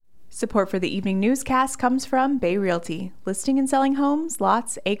Support for the evening newscast comes from Bay Realty, listing and selling homes,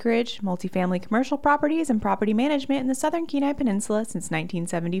 lots, acreage, multifamily commercial properties, and property management in the southern Kenai Peninsula since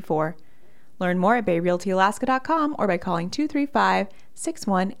 1974. Learn more at bayrealtyalaska.com or by calling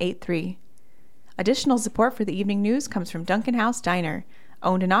 235-6183. Additional support for the evening news comes from Duncan House Diner,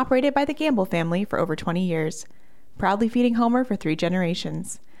 owned and operated by the Gamble family for over 20 years, proudly feeding Homer for 3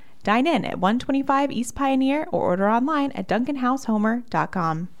 generations. Dine in at 125 East Pioneer or order online at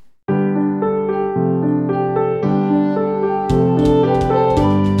duncanhousehomer.com.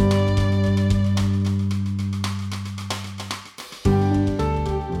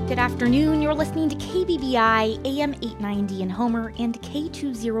 Good afternoon. You're listening to KBBI AM 890 in Homer and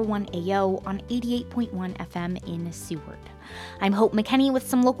K201AO on 88.1 FM in Seward. I'm Hope McKinney with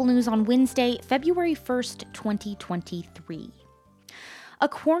some local news on Wednesday, February 1st, 2023. A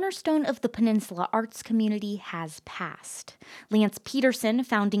cornerstone of the Peninsula arts community has passed. Lance Petersen,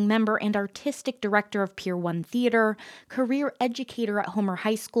 founding member and artistic director of Pier One Theatre, career educator at Homer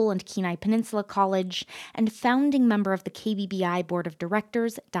High School and Kenai Peninsula College, and founding member of the KBBI Board of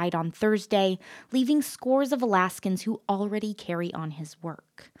Directors, died on Thursday, leaving scores of Alaskans who already carry on his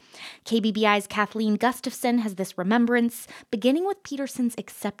work. KBBI's Kathleen Gustafson has this remembrance, beginning with Petersen's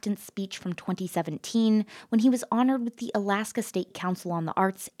acceptance speech from 2017 when he was honored with the Alaska State Council on the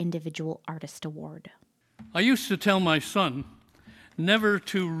Arts Individual Artist Award. I used to tell my son never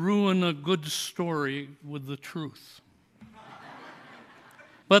to ruin a good story with the truth.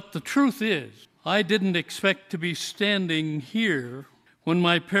 But the truth is, I didn't expect to be standing here when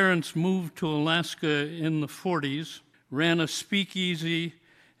my parents moved to Alaska in the 40s, ran a speakeasy,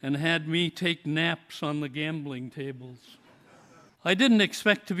 and had me take naps on the gambling tables. I didn't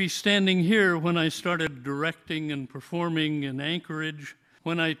expect to be standing here when I started directing and performing in Anchorage,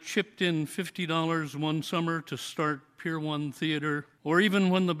 when I chipped in $50 one summer to start Pier One Theatre, or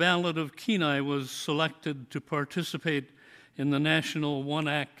even when the Ballad of Kenai was selected to participate in the National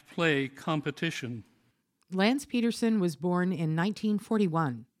One-Act Play competition. Lance Petersen was born in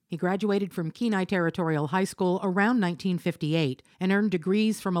 1941. He graduated from Kenai Territorial High School around 1958 and earned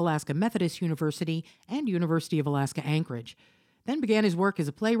degrees from Alaska Methodist University and University of Alaska Anchorage. Then began his work as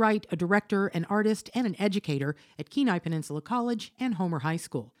a playwright, a director, an artist, and an educator at Kenai Peninsula College and Homer High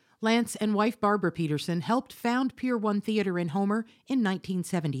School. Lance and wife Barbara Petersen helped found Pier One Theatre in Homer in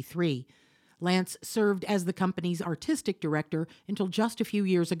 1973. Lance served as the company's artistic director until just a few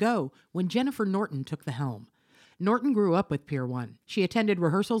years ago when Jennifer Norton took the helm. Norton grew up with Pier One. She attended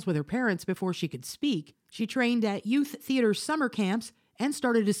rehearsals with her parents before she could speak. She trained at youth theater summer camps and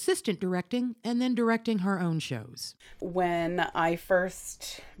started assistant directing and then directing her own shows. When I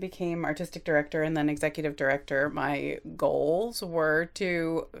first became artistic director and then executive director, my goals were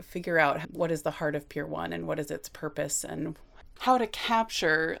to figure out what is the heart of Pier One and what is its purpose and how to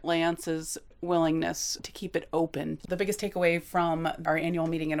capture Lance's willingness to keep it open. The biggest takeaway from our annual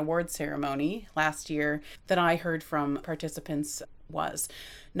meeting and awards ceremony last year that I heard from participants was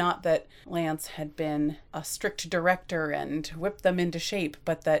not that Lance had been a strict director and whipped them into shape,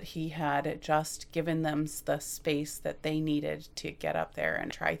 but that he had just given them the space that they needed to get up there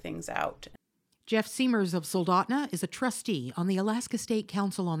and try things out. Jeff Seamers of Soldotna is a trustee on the Alaska State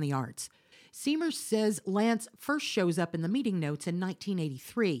Council on the Arts. Seamers says Lance first shows up in the meeting notes in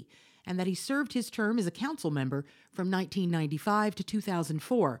 1983 and that he served his term as a council member from 1995 to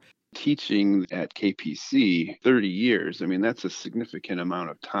 2004. Teaching at KPC 30 years, I mean, that's a significant amount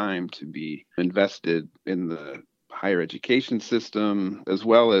of time to be invested in the higher education system, as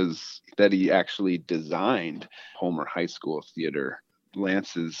well as that he actually designed Homer High School theater.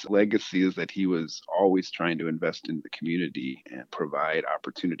 Lance's legacy is that he was always trying to invest in the community and provide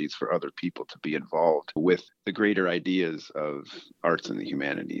opportunities for other people to be involved with the greater ideas of arts and the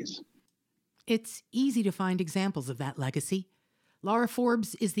humanities. It's easy to find examples of that legacy. Laura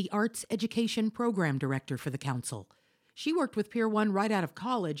Forbes is the Arts Education Program Director for the Council. She worked with Pier One right out of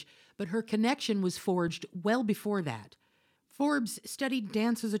college, but her connection was forged well before that. Forbes studied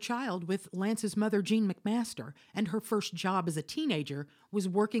dance as a child with Lance's mother, Jean McMaster, and her first job as a teenager was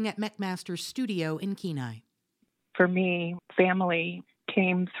working at McMaster's studio in Kenai. For me, family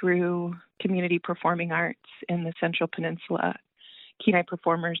came through community performing arts in the Central Peninsula. Kenai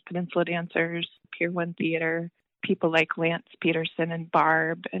performers, peninsula dancers, Pier One Theatre, people like Lance Petersen and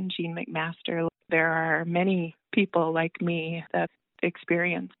Barb and Jean McMaster. There are many people like me that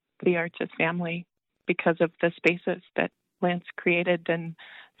experience the arts as family because of the spaces that Lance created and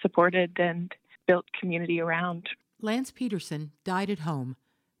supported and built community around. Lance Petersen died at home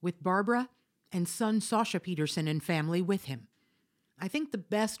with Barbara and son Sasha Petersen and family with him. I think the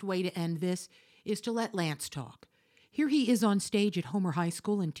best way to end this is to let Lance talk. Here he is on stage at Homer High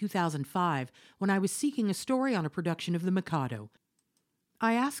School in 2005 when I was seeking a story on a production of The Mikado.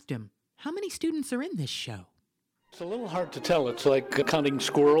 I asked him, how many students are in this show? It's a little hard to tell. It's like counting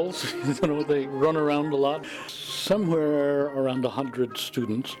squirrels. They run around a lot. Somewhere around 100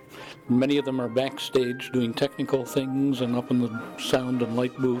 students. Many of them are backstage doing technical things and up in the sound and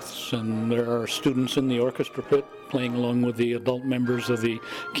light booths. And there are students in the orchestra pit playing along with the adult members of the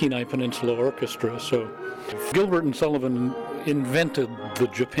Kenai Peninsula Orchestra. So Gilbert and Sullivan invented the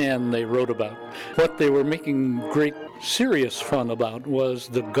Japan they wrote about. What they were making great serious fun about was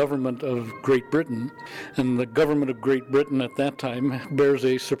the government of Great Britain, and the government of Great Britain at that time bears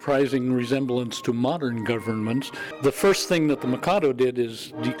a surprising resemblance to modern governments. The first thing that the Mikado did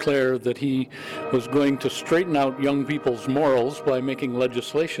is declare that he was going to straighten out young people's morals by making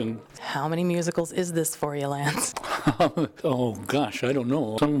legislation. How many musicals is this for you, Lance? Oh gosh, I don't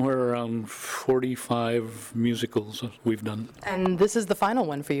know. Somewhere around 45 musicals we've done. And this is the final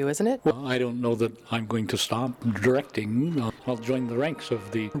one for you, isn't it? Well, I don't know that I'm going to stop directing. I'll join the ranks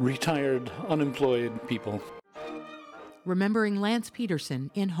of the retired, unemployed people. Remembering Lance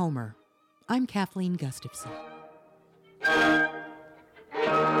Petersen in Homer, I'm Kathleen Gustafson.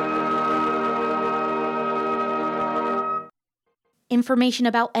 Information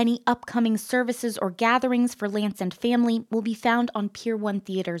about any upcoming services or gatherings for Lance and family will be found on Pier One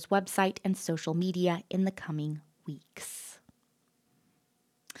Theatre's website and social media in the coming weeks.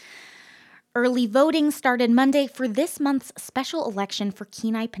 Early voting started Monday for this month's special election for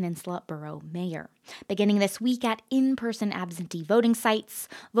Kenai Peninsula Borough Mayor. Beginning this week at in-person absentee voting sites,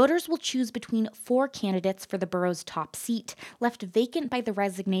 voters will choose between 4 candidates for the borough's top seat, left vacant by the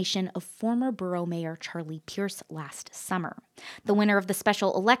resignation of former Borough Mayor Charlie Pierce last summer. The winner of the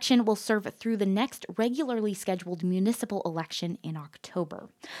special election will serve through the next regularly scheduled municipal election in October.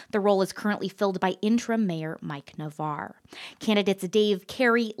 The role is currently filled by interim Mayor Mike Navarre. Candidates Dave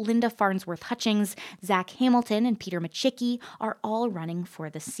Carey, Linda Farnsworth-Hutchings, Zach Hamilton, and Peter Machicki are all running for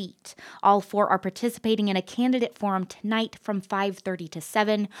the seat. All 4 are participating in a candidate forum tonight from 5:30 to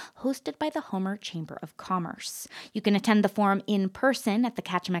 7, hosted by the Homer Chamber of Commerce. You can attend the forum in person at the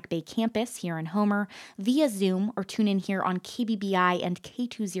Kachemak Bay campus here in Homer, via Zoom, or tune in here on KBBI and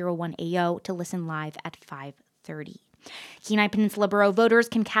K201AO to listen live at 5:30. Kenai Peninsula Borough voters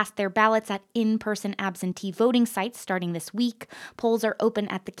can cast their ballots at in-person absentee voting sites starting this week. Polls are open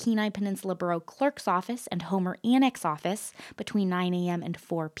at the Kenai Peninsula Borough Clerk's Office and Homer Annex Office between 9 a.m. and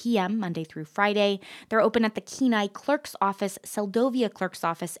 4 p.m. Monday through Friday. They're open at the Kenai Clerk's Office, Seldovia Clerk's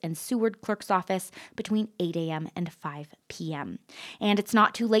Office, and Seward Clerk's Office between 8 a.m. and 5 p.m. And it's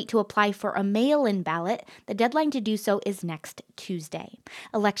not too late to apply for a mail-in ballot. The deadline to do so is next Tuesday.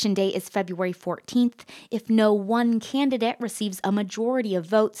 Election day is February 14th. If no one candidate receives a majority of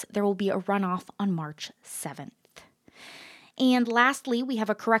votes, there will be a runoff on March 7th. And lastly, we have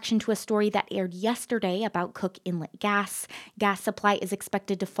a correction to a story that aired yesterday about Cook Inlet gas. Gas supply is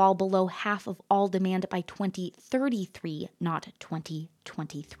expected to fall below half of all demand by 2033, not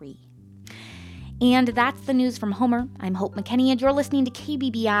 2023. And that's the news from Homer. I'm Hope McKinney, and you're listening to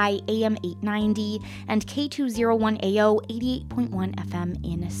KBBI AM 890 and K201AO 88.1 FM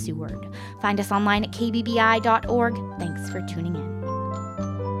in Seward. Find us online at kbbi.org. Thanks for tuning in.